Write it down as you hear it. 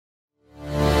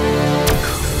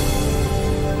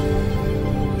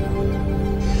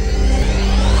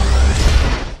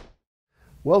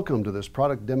Welcome to this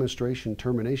product demonstration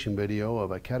termination video of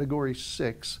a Category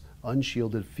 6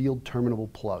 unshielded field terminable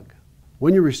plug.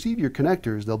 When you receive your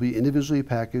connectors, they'll be individually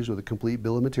packaged with a complete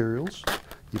bill of materials.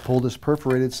 You pull this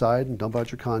perforated side and dump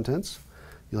out your contents.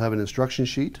 You'll have an instruction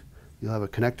sheet. You'll have a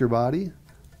connector body,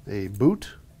 a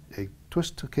boot, a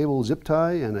twist cable zip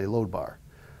tie, and a load bar.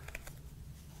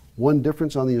 One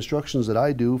difference on the instructions that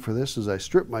I do for this is I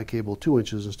strip my cable 2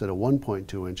 inches instead of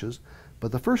 1.2 inches.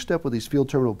 But the first step with these field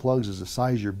terminable plugs is to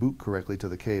size your boot correctly to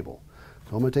the cable.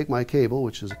 So I'm going to take my cable,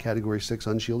 which is a Category 6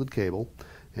 unshielded cable,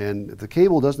 and if the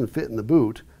cable doesn't fit in the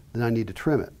boot, then I need to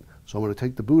trim it. So I'm going to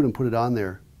take the boot and put it on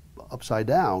there upside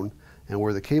down, and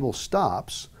where the cable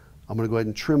stops, I'm going to go ahead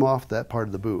and trim off that part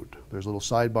of the boot. There's little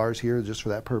sidebars here just for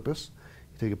that purpose.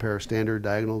 You take a pair of standard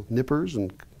diagonal nippers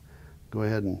and go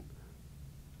ahead and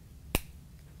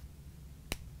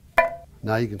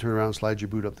now you can turn around and slide your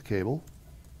boot up the cable.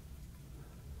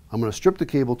 I'm going to strip the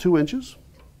cable 2 inches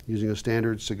using a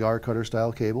standard cigar cutter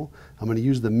style cable. I'm going to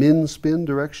use the min spin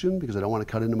direction because I don't want to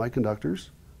cut into my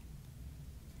conductors.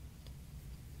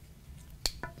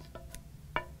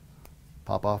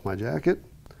 Pop off my jacket.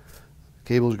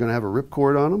 Cables are going to have a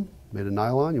ripcord on them, made of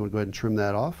nylon. You want to go ahead and trim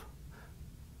that off.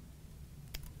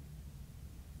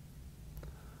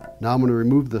 Now I'm going to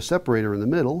remove the separator in the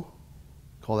middle,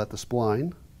 call that the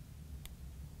spline.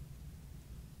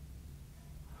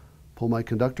 Pull my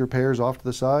conductor pairs off to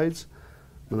the sides.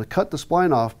 I'm going to cut the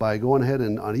spline off by going ahead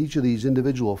and on each of these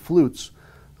individual flutes,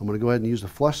 I'm going to go ahead and use the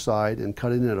flush side and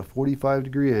cut it in at a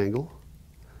 45-degree angle.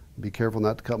 Be careful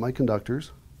not to cut my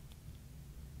conductors.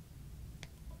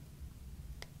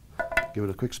 Give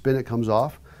it a quick spin, it comes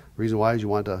off. The reason why is you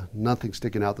want nothing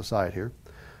sticking out the side here.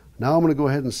 Now I'm going to go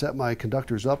ahead and set my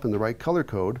conductors up in the right color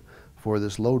code for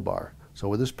this load bar. So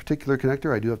with this particular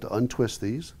connector, I do have to untwist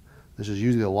these. This is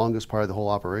usually the longest part of the whole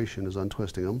operation, is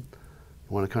untwisting them.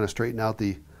 You want to kind of straighten out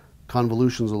the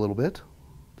convolutions a little bit.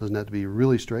 Doesn't have to be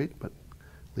really straight, but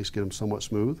at least get them somewhat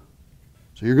smooth.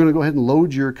 So you're going to go ahead and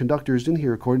load your conductors in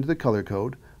here according to the color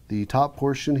code. The top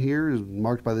portion here is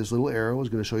marked by this little arrow. Is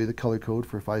going to show you the color code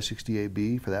for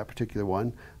 568B for that particular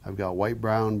one. I've got white,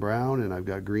 brown, brown, and I've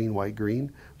got green, white,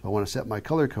 green. So I want to set my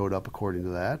color code up according to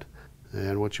that.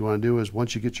 And what you want to do is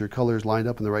once you get your colors lined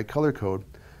up in the right color code,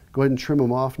 go ahead and trim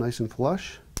them off nice and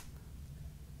flush.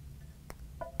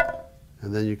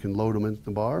 And then you can load them into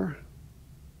the bar.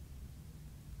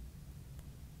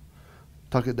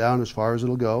 Tuck it down as far as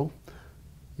it'll go.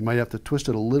 You might have to twist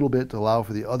it a little bit to allow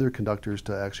for the other conductors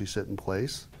to actually sit in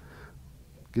place.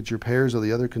 Get your pairs of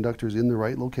the other conductors in the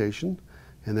right location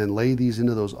and then lay these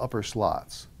into those upper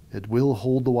slots. It will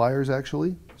hold the wires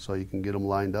actually, so you can get them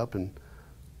lined up and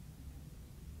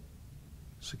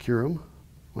secure them.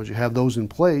 Once you have those in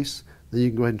place, then you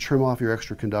can go ahead and trim off your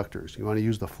extra conductors. You want to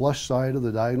use the flush side of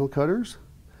the diagonal cutters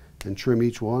and trim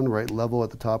each one right level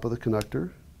at the top of the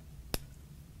conductor.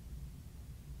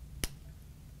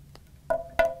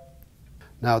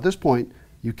 Now at this point,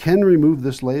 you can remove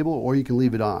this label or you can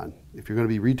leave it on. If you're going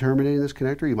to be re-terminating this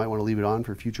connector, you might want to leave it on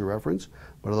for future reference,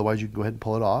 but otherwise you can go ahead and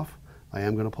pull it off. I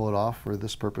am going to pull it off for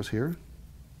this purpose here.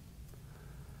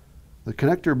 The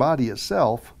connector body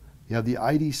itself, you have the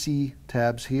IDC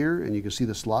tabs here, and you can see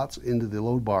the slots into the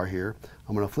load bar here.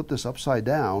 I'm going to flip this upside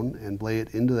down and lay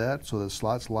it into that so the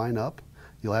slots line up.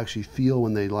 You'll actually feel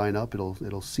when they line up,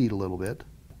 it'll seat a little bit.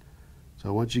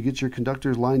 So once you get your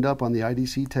conductors lined up on the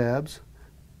IDC tabs,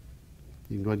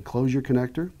 you can go ahead and close your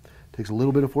connector. It takes a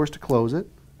little bit of force to close it.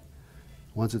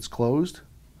 Once it's closed,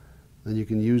 then you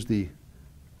can use the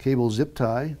cable zip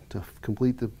tie to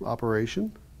complete the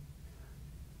operation.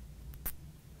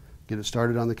 Get it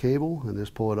started on the cable and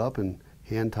just pull it up and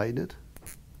hand tighten it.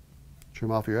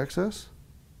 Trim off your excess.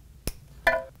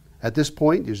 At this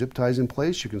point, your zip tie is in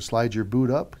place. You can slide your boot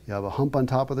up. You have a hump on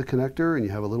top of the connector and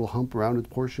you have a little hump rounded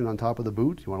portion on top of the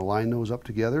boot. You want to line those up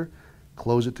together,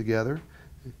 close it together,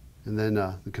 and then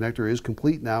the connector is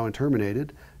complete now and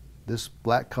terminated. This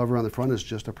black cover on the front is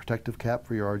just a protective cap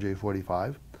for your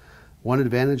RJ45. One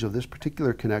advantage of this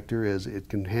particular connector is it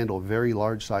can handle very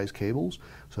large size cables,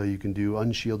 so you can do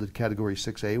unshielded Category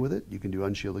 6A with it, you can do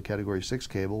unshielded Category 6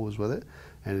 cables with it,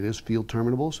 and it is field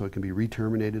terminable, so it can be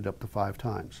re-terminated up to 5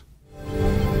 times.